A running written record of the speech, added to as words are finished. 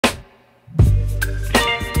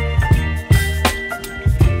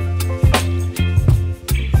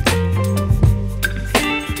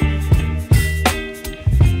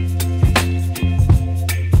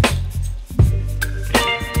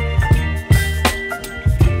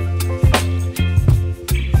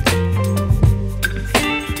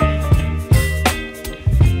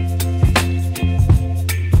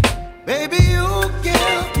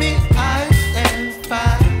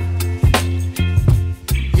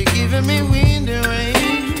giving me wind and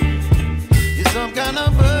rain. You're some kind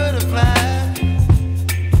of butterfly.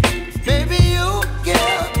 Baby, you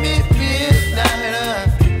give me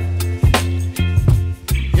midnight.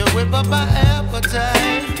 You whip up my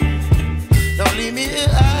appetite. Don't leave me here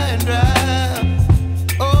high and dry.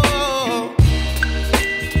 Oh,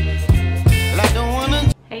 well, I don't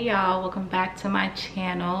wanna. Hey y'all, welcome back to my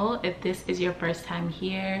channel. If this is your first time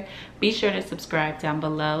here, be sure to subscribe down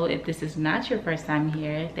below. If this is not your first time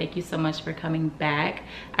here, thank you so much for coming back.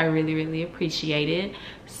 I really appreciate it.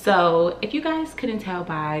 So if you guys couldn't tell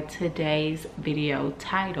by today's video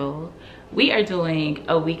title, we are doing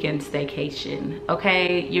a weekend staycation.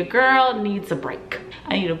 Okay, your girl needs a break.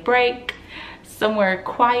 I need a break, somewhere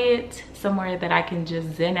quiet, somewhere that I can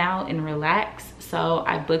just zen out and relax. So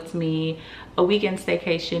I booked me a weekend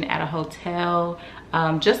staycation at a hotel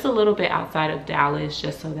just a little bit outside of Dallas,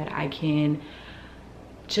 just so that I can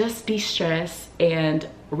just de-stress and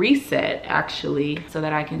reset, actually, so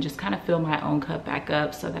that I can just kind of fill my own cup back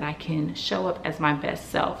up so that I can show up as my best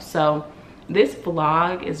self. So this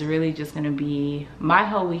vlog is really just going to be my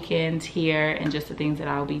whole weekend here and just the things that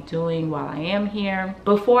I'll be doing while I am here.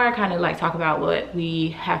 Before I kind of like talk about what we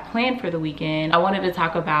have planned for the weekend, I wanted to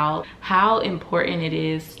talk about how important it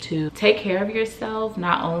is to take care of yourself,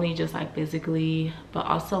 not only just like physically, but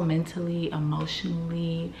also mentally,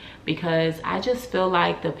 emotionally, because I just feel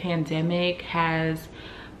like the pandemic has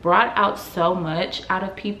brought out so much out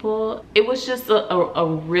of people. It was just a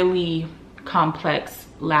really complex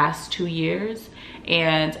last 2 years,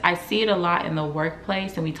 and I see it a lot in the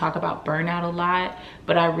workplace, and we talk about burnout a lot,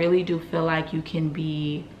 but I really do feel like you can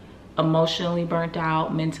be emotionally burnt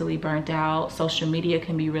out, mentally burnt out. Social media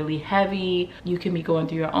can be really heavy. You can be going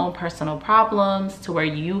through your own personal problems to where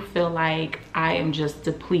you feel like I am just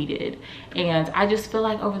depleted. And I just feel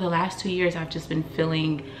like over the last 2 years I've just been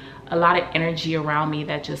feeling a lot of energy around me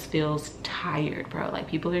that just feels tired, bro. Like,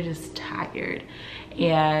 people are just tired.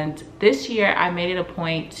 And this year I made it a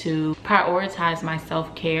point to prioritize my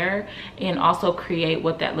self-care and also create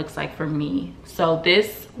what that looks like for me. So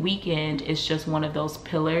this weekend is just one of those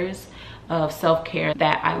pillars of self-care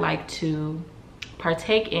that I like to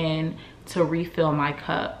partake in to refill my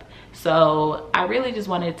cup. So I really just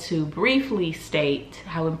wanted to briefly state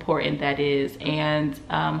how important that is, and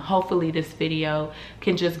hopefully this video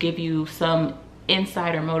can just give you some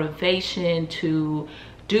insight or motivation to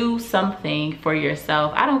do something for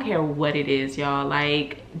yourself. I don't care what it is, y'all.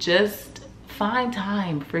 Like, just find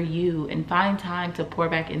time for you and find time to pour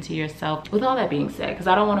back into yourself. With all that being said, because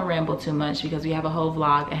I don't want to ramble too much because we have a whole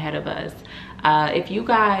vlog ahead of us, if you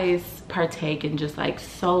guys partake in just like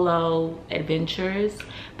solo adventures,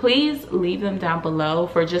 please leave them down below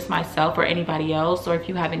for just myself or anybody else, or if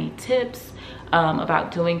you have any tips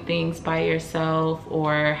about doing things by yourself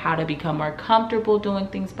or how to become more comfortable doing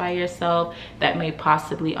things by yourself that may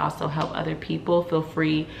possibly also help other people, feel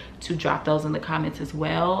free to drop those in the comments as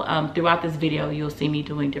well. Throughout this video you'll see me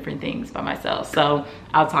doing different things by myself, so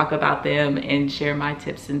I'll talk about them and share my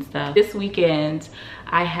tips and stuff. This weekend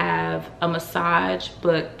I have a massage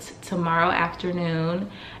booked tomorrow afternoon,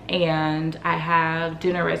 and I have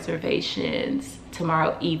dinner reservations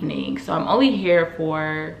tomorrow evening. So I'm only here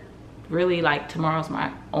for really, like, tomorrow's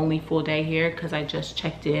my only full day here because I just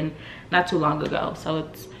checked in not too long ago. So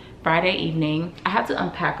it's Friday evening. I had to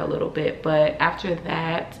unpack a little bit, but after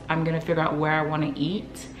that I'm gonna figure out where I want to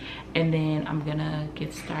eat, and then I'm gonna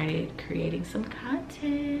get started creating some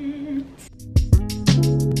content.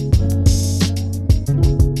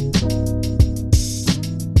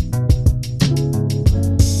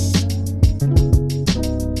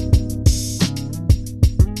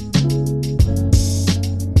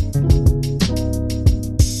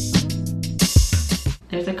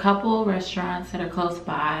 There's a couple restaurants that are close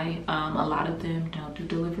by. A lot of them don't do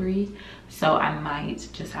delivery, so I might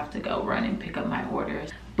just have to go run and pick up my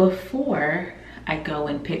orders. Before I go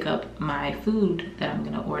and pick up my food that I'm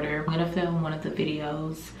gonna order, I'm gonna film one of the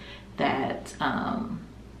videos that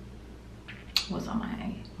was on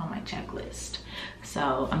my checklist.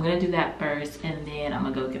 So I'm gonna do that first, and then I'm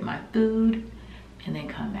gonna go get my food and then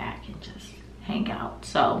come back and just hang out.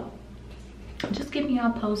 So just keep me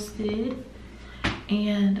all posted.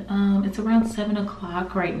 And it's around 7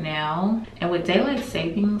 o'clock right now, and with daylight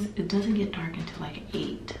savings it doesn't get dark until like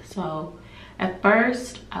 8. So at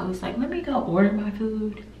first I was like, let me go order my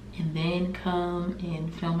food and then come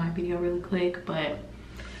and film my video really quick, but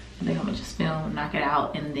I think I'm gonna just film, knock it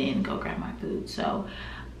out, and then go grab my food. So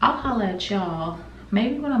I'll holla at y'all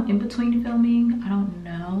maybe when I'm in between filming. I don't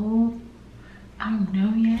know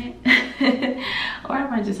yet. Or I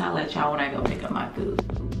might just holla at y'all when I go pick up my food.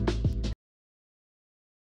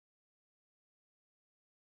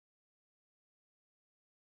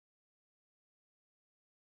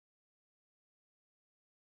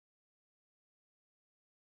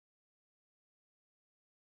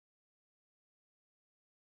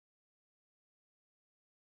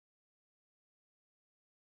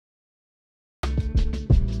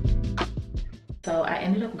 So I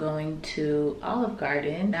ended up going to Olive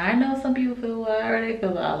Garden. Now I know some people feel, well, I already feel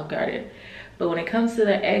about Olive Garden, but when it comes to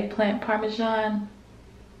the eggplant parmesan,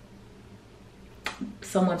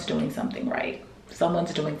 someone's doing something right.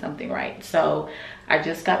 Someone's doing something right. So I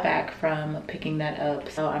just got back from picking that up,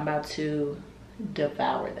 so I'm about to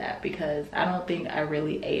devour that because I don't think I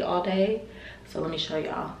really ate all day. So let me show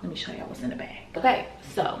y'all what's in the bag. Okay,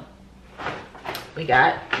 so we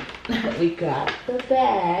got the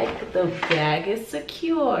bag. The bag is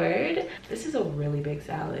secured. This is a really big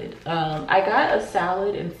salad. I got a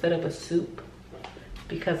salad instead of a soup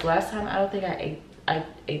because last time I don't think I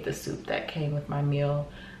ate the soup that came with my meal.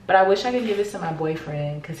 But I wish I could give this to my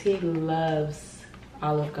boyfriend because he loves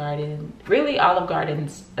Olive Garden. Really Olive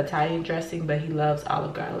Garden's Italian dressing, but he loves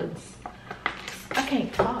Olive Garden's, I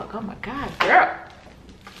can't talk, oh my God, girl.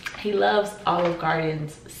 He loves Olive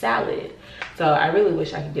Garden's salad. So I really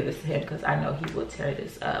wish I could give this to him because I know he will tear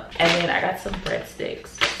this up. And then I got some breadsticks.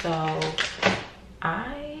 So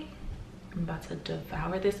I am about to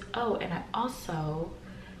devour this. Oh, and I also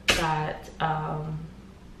got,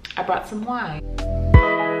 I brought some wine.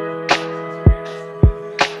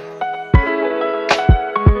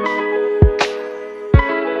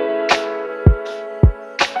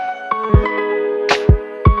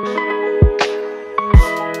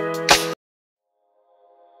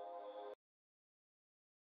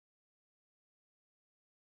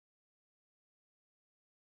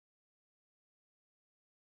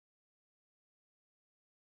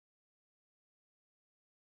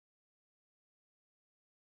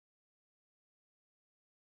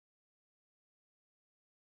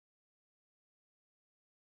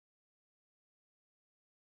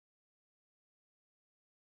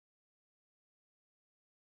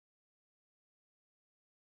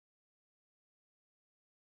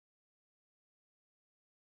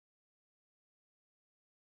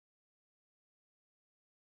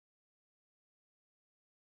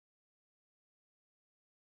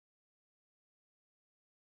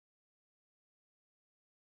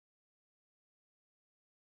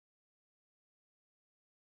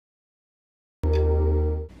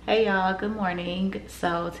 Hey y'all, good morning.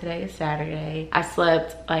 So today is Saturday. I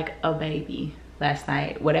slept like a baby last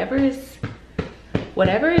night. Whatever is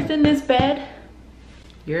in this bed,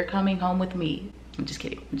 you're coming home with me. I'm just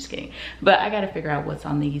kidding. But I gotta figure out what's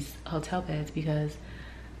on these hotel beds because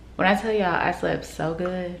when I tell y'all I slept so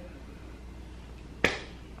good,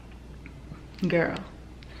 girl,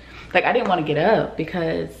 like I didn't want to get up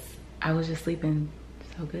because I was just sleeping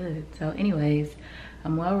so good. So anyways,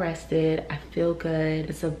 I'm well rested. I feel good.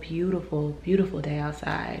 It's a beautiful, beautiful day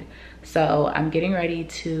outside. So I'm getting ready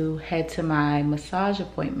to head to my massage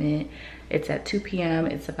appointment. It's at 2 p.m.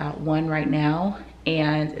 It's about 1 right now.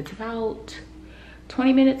 And it's about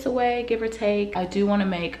 20 minutes away, give or take. I do want to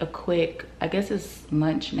make a quick, I guess it's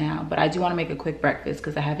lunch now, but I do want to make a quick breakfast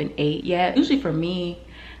because I haven't ate yet. Usually for me,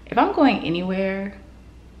 if I'm going anywhere,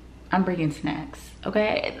 I'm bringing snacks,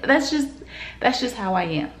 okay? That's just how I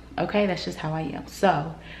am. Okay, that's just how I am.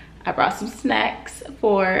 So I brought some snacks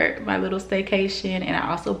for my little staycation, and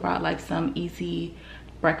I also brought like some easy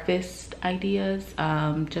breakfast ideas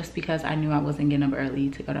just because I knew I wasn't getting up early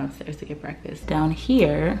to go downstairs to get breakfast. Down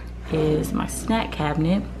here is my snack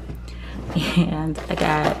cabinet, and I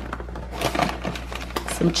got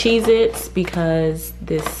some Cheez-Its because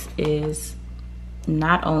this is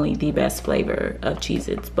not only the best flavor of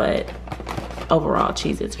Cheez-Its, but overall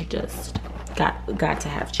Cheez-Its are just got to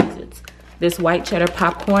have Cheez-Its. This white cheddar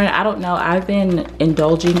popcorn, I don't know, I've been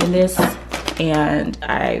indulging in this and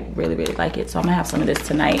I really like it, so I'm gonna have some of this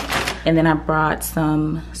tonight. And then I brought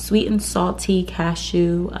some sweet and salty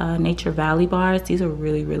cashew Nature Valley bars. These are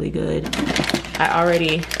really good. I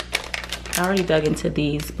already dug into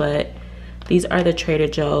these, but these are the Trader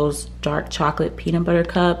Joe's dark chocolate peanut butter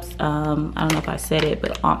cups. I don't know if I said it,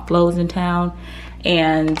 but Aunt Flo's in town,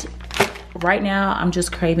 and right now I'm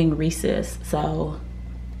just craving Reese's, so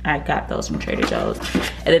I got those from Trader Joe's.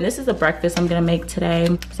 And then this is the breakfast I'm gonna make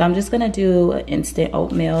today. So I'm just gonna do an instant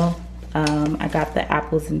oatmeal. I got the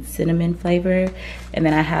apples and cinnamon flavor, and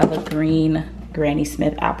then I have a green Granny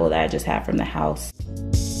Smith apple that I just had from the house.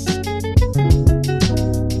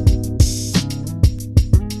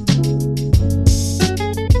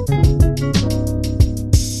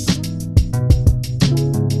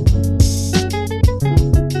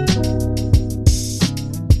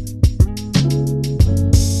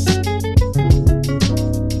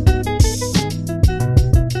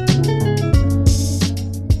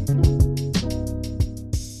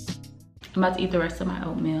 I'm about to eat the rest of my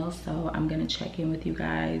oatmeal, so I'm gonna check in with you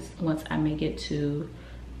guys once I make it to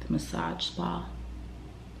the massage spa.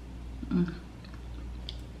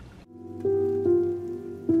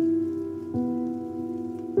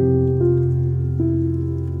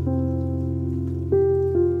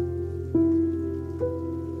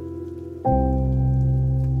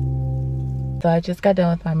 So I just got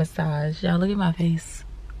done with my massage. Y'all look at my face.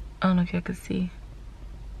 I don't know if y'all could see.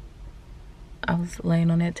 I was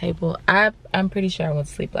laying on that table. I'm pretty sure I went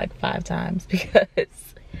to sleep like 5 times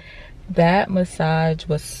because that massage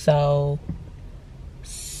was so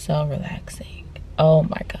relaxing. Oh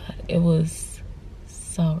my god, it was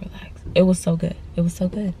so relaxing. It was so good. It was so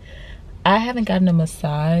good. I haven't gotten a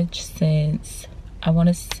massage since, I want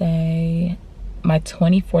to say, my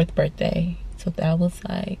 24th birthday. So that was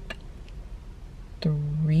like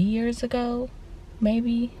 3 years ago,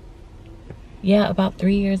 maybe. Yeah, about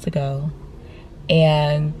 3 years ago.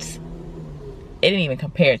 And it didn't even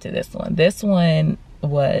compare to this one. This one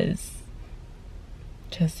was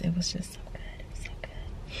just, it was just so good. It was so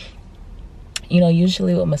good. You know,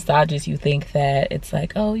 usually with massages, you think that it's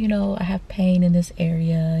like, oh, you know, I have pain in this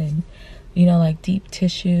area and, you know, like deep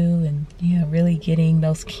tissue and, you know, really getting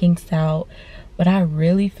those kinks out. But I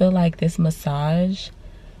really feel like this massage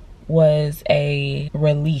was a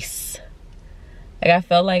release. Like, I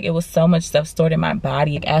felt like it was so much stuff stored in my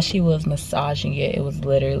body. Like, as she was massaging it, it was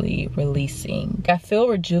literally releasing. I feel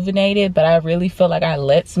rejuvenated, but I really feel like I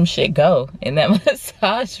let some shit go in that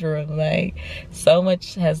massage room. Like, so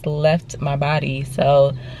much has left my body.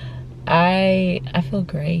 So I feel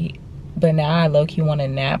great. But now I low-key want a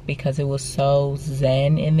nap because it was so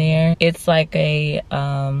zen in there. It's like a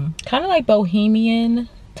kind of like bohemian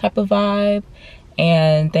type of vibe.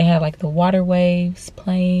 And they had like the water waves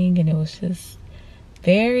playing, and it was just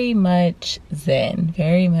very much zen,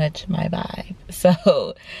 very much my vibe.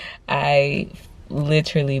 So I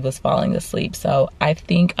literally was falling asleep. So I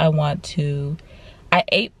think I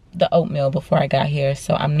ate the oatmeal before I got here,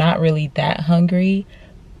 so I'm not really that hungry,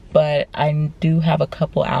 but I do have a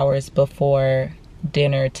couple hours before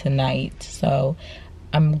dinner tonight. So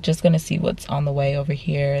I'm just gonna see what's on the way over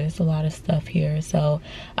here. There's a lot of stuff here, so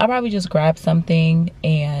I'll probably just grab something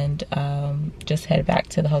and just head back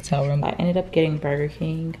to the hotel room. I ended up getting Burger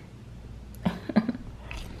King.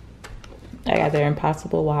 I got their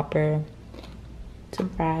Impossible Whopper, some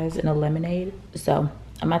fries, and a lemonade. So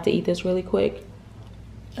I'm about to eat this really quick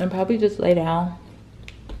and probably just lay down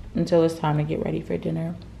until it's time to get ready for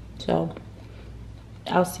dinner. So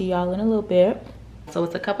I'll see y'all in a little bit. So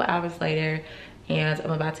it's a couple hours later and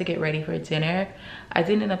I'm about to get ready for dinner. I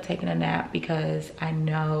didn't end up taking a nap because I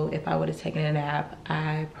know if I would have taken a nap,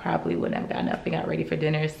 I probably wouldn't have gotten up and got ready for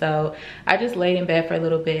dinner. So I just laid in bed for a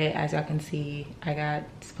little bit. As y'all can see, I got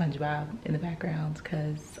SpongeBob in the background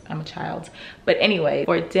because I'm a child. But anyway,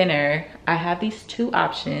 for dinner, I have these 2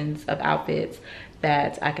 options of outfits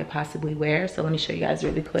that I could possibly wear. So let me show you guys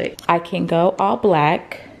really quick. I can go all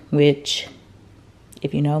black, which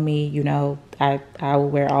if you know me, you know I will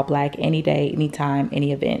wear all black any day, anytime,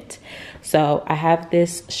 any event. So I have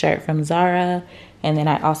this shirt from Zara, and then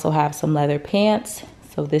I also have some leather pants.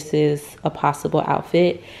 So this is a possible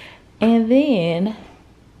outfit. And then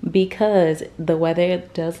because the weather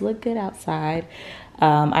does look good outside,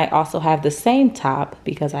 I also have the same top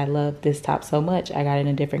because I love this top so much. I got it in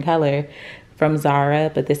a different color from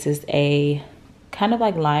Zara, but this is a kind of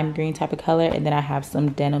like lime green type of color. And then I have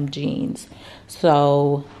some denim jeans.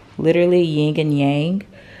 So literally yin and yang.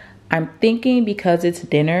 I'm thinking because it's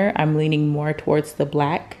dinner, I'm leaning more towards the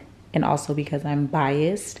black, and also because I'm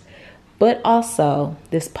biased. But also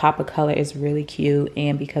this pop of color is really cute,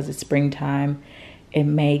 and because it's springtime, it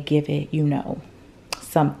may give it, you know,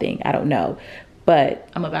 something. I don't know. But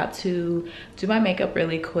I'm about to do my makeup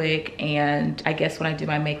really quick, and I guess when I do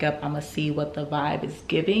my makeup, I'm gonna see what the vibe is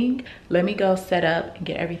giving. Let me go set up and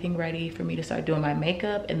get everything ready for me to start doing my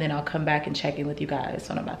makeup, and then I'll come back and check in with you guys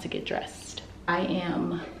when I'm about to get dressed. I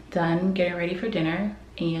am done getting ready for dinner,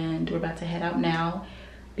 and we're about to head out now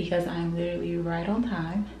because I'm literally right on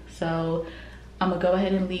time. So I'm gonna go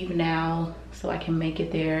ahead and leave now so I can make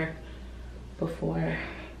it there before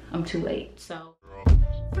I'm too late. So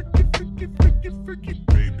Freaky,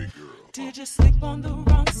 baby girl. Did you sleep on the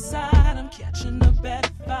wrong side? I'm catching a bad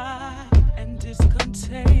vibe, and it's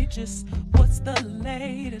contagious. What's the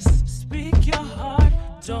latest? Speak your heart,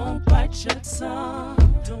 don't bite your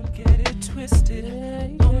tongue. Don't get it twisted,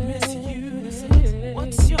 don't misuse it.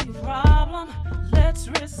 What's your problem? Let's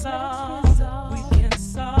resolve. We can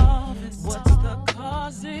solve it. What's the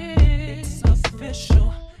cause? It's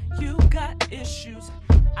official. You got issues,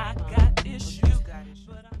 I got issues.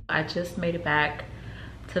 I just made it back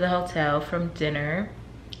to the hotel from dinner,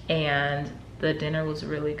 and the dinner was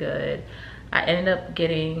really good. I ended up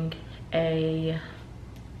getting I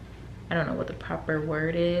don't know what the proper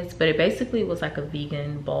word is, but it basically was like a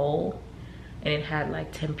vegan bowl, and it had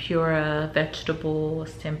like tempura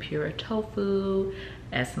vegetables, tempura tofu,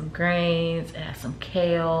 it had some grains, it had some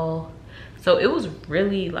kale. So it was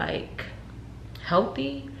really like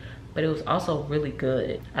healthy, but it was also really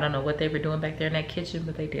good. I don't know what they were doing back there in that kitchen,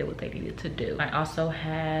 but they did what they needed to do. I also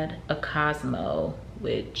had a Cosmo,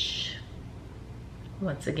 which,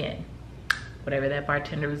 once again, whatever that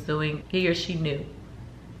bartender was doing, he or she knew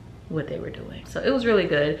what they were doing. So it was really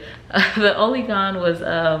good. The only con was,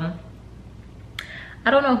 I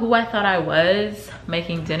don't know who I thought I was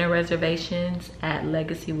making dinner reservations at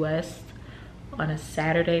Legacy West on a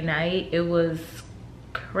Saturday night. It was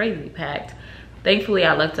crazy packed. Thankfully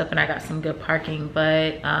I looked up and I got some good parking,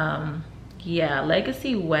 but yeah,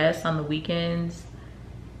 Legacy West on the weekends,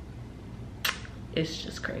 it's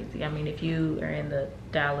just crazy. I mean, if you are in the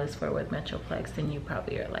Dallas Fort Worth Metroplex, then you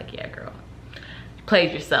probably are like, yeah girl, you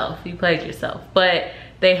played yourself. But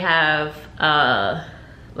they have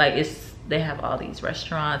they have all these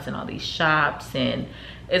restaurants and all these shops, and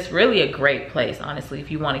it's really a great place, honestly, if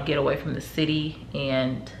you want to get away from the city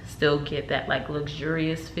and still get that like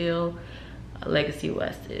luxurious feel. Legacy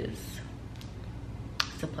West is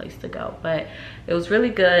the place to go. But it was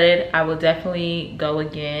really good. I will definitely go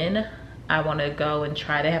again. I want to go and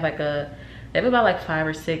try. They have about like 5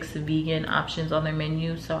 or 6 vegan options on their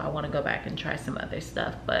menu, so I want to go back and try some other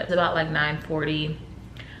stuff. But it's about like 9:40,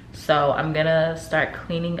 so I'm gonna start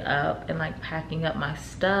cleaning up and like packing up my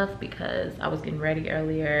stuff because I was getting ready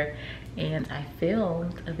earlier and I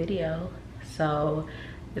filmed a video, so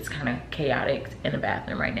it's kind of chaotic in the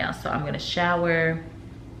bathroom right now. So I'm gonna shower,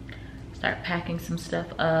 start packing some stuff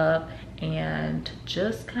up, and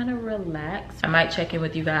just kind of relax. I might check in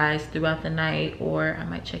with you guys throughout the night, or I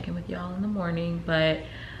might check in with y'all in the morning, but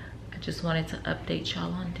I just wanted to update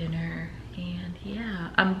y'all on dinner. And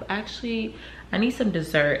yeah, I need some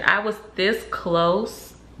dessert. I was this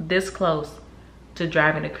close to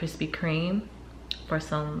driving to Krispy Kreme for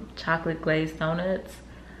some chocolate glazed donuts,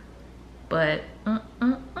 but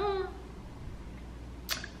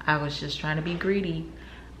I was just trying to be greedy.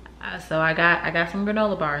 So I got some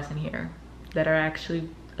granola bars in here that are actually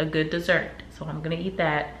a good dessert, so I'm gonna eat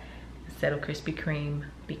that instead of Krispy Kreme,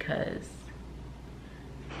 because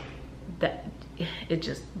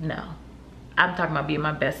no, I'm talking about being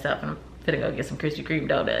my best self and I'm gonna go get some Krispy Kreme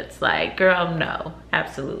donuts. Like, girl, no,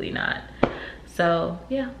 absolutely not. So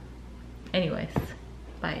yeah, anyways,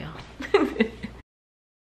 bye y'all.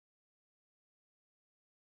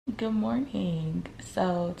 Good morning.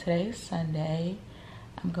 So today is Sunday.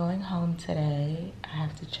 I'm going home today. I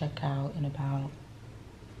have to check out in about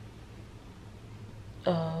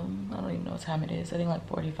I don't even know what time it is. I think like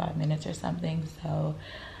 45 minutes or something. So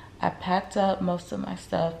I packed up most of my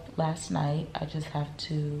stuff last night. I just have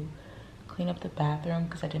to clean up the bathroom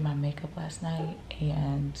because I did my makeup last night,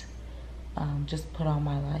 and just put on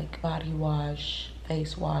my like body wash,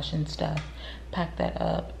 face wash and stuff, pack that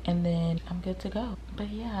up, and then I'm good to go. But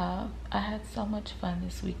yeah, I had so much fun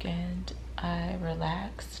this weekend. I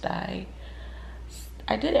relaxed. I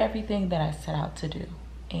did everything that I set out to do,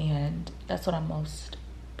 and that's what I'm most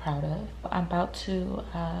proud of. I'm about to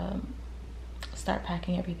start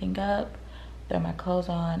packing everything up, throw my clothes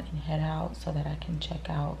on, and head out so that I can check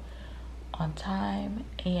out on time.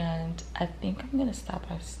 And I think I'm gonna stop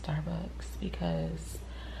by Starbucks, because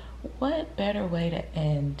what better way to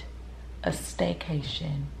end a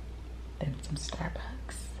staycation than some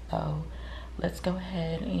Starbucks? So let's go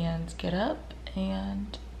ahead and get up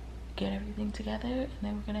and get everything together, and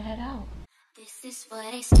then we're gonna head out. This is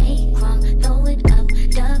what I stay crunk, throw it up,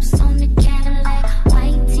 dubs on the Cadillac,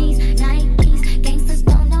 white tees, Nikes, gangsters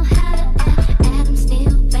don't know how to act, Adam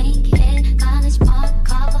still bankhead, college park,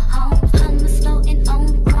 cover home, Hummus floating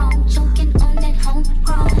on chrome, choking on that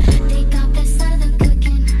homegrown, they got that southern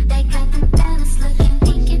cooking, they got them fellas looking,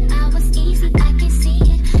 thinking I was easy, I can see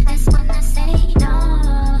it, that's when I say no.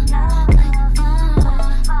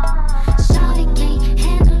 Shawty can't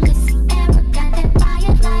handle this, ever got that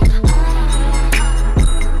fire like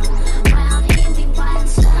round here we wild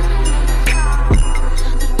stuff.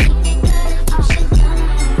 We think they good, ocean done.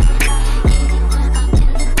 Anyone up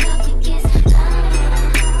in the club, we get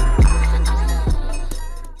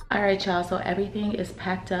All right, y'all, so everything is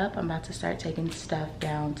packed up. I'm about to start taking stuff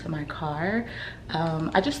down to my car.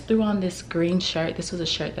 I just threw on this green shirt. This was a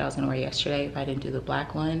shirt that I was gonna wear yesterday if I didn't do the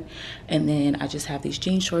black one. And then I just have these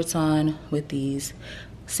jean shorts on with these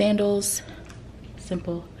sandals.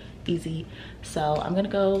 Simple, easy. So I'm gonna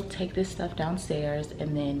go take this stuff downstairs,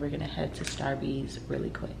 and then we're gonna head to Starbucks really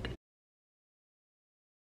quick.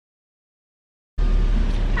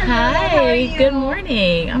 Hi, good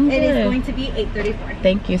morning. I'm good. It is going to be 8:34.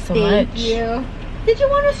 Thank you so much. Thank you. Did you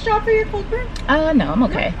want a straw for your cold brew? No, I'm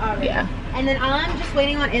okay. No? All right. Yeah. And then I'm just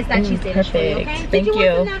waiting on is that cheese Danish for you, okay? Thank Did you you.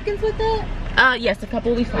 want some napkins with it? Yes, a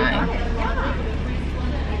couple will be fine.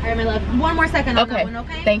 All right, my love. One more second on that Okay. one,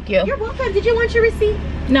 okay? Thank you. You're welcome. Did you want your receipt?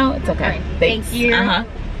 No, it's okay. All right, Thanks. thank you. Uh-huh.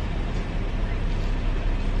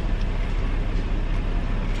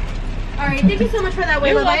 All right, thank you so much for that,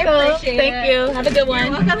 You're love. I welcome. appreciate Thank it. you. Have a good one.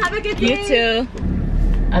 You're welcome. Have a good day. You too.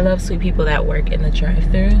 I love sweet people that work in the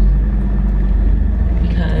drive-thru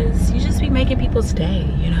because you just be making people's day,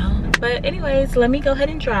 you know? But anyways, let me go ahead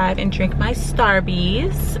and drive and drink my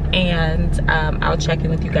Starbies, and I'll check in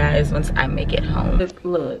with you guys once I make it home.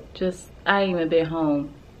 Look, I ain't even been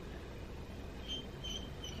home.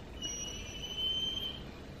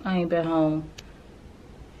 I ain't been home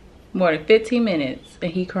more than 15 minutes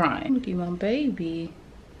and he crying. Look at my baby.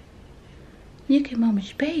 Look at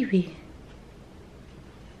mama's baby.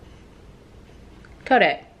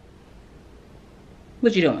 Kodak,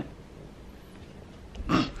 what you doing?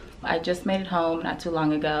 I just made it home not too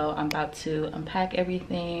long ago. I'm about to unpack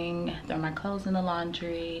everything, throw my clothes in the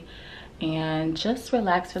laundry, and just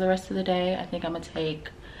relax for the rest of the day. I think I'm gonna take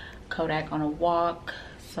Kodak on a walk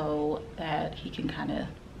so that he can kind of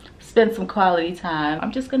spend some quality time.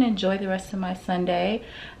 I'm just gonna enjoy the rest of my Sunday.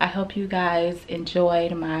 I hope you guys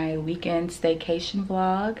enjoyed my weekend staycation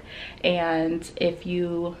vlog, and if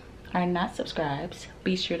you are not subscribed,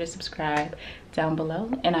 be sure to subscribe down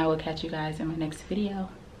below, and I will catch you guys in my next video.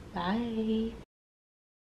 Bye.